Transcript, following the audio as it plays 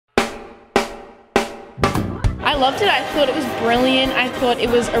I loved it. I thought it was brilliant. I thought it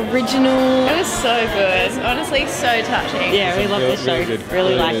was original. It was so good. Honestly, so touching. Yeah, we loved the show. Really good. Really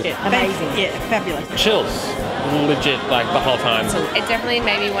Really liked good. it. Amazing. Yeah, fabulous. Chills. Legit, like the whole time. It definitely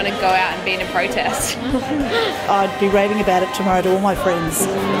made me want to go out and be in a protest. I'd be raving about it tomorrow to all my friends.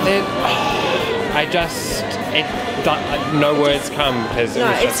 No words come because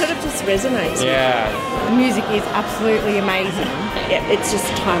It sort of just resonates. yeah. The music is absolutely amazing. Yeah, it's just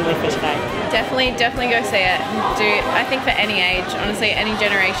timely for today. Definitely go see it. I think for any age, honestly, any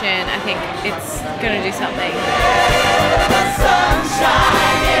generation, I think it's going to do something. The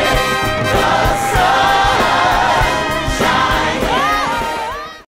sunshine, the sun.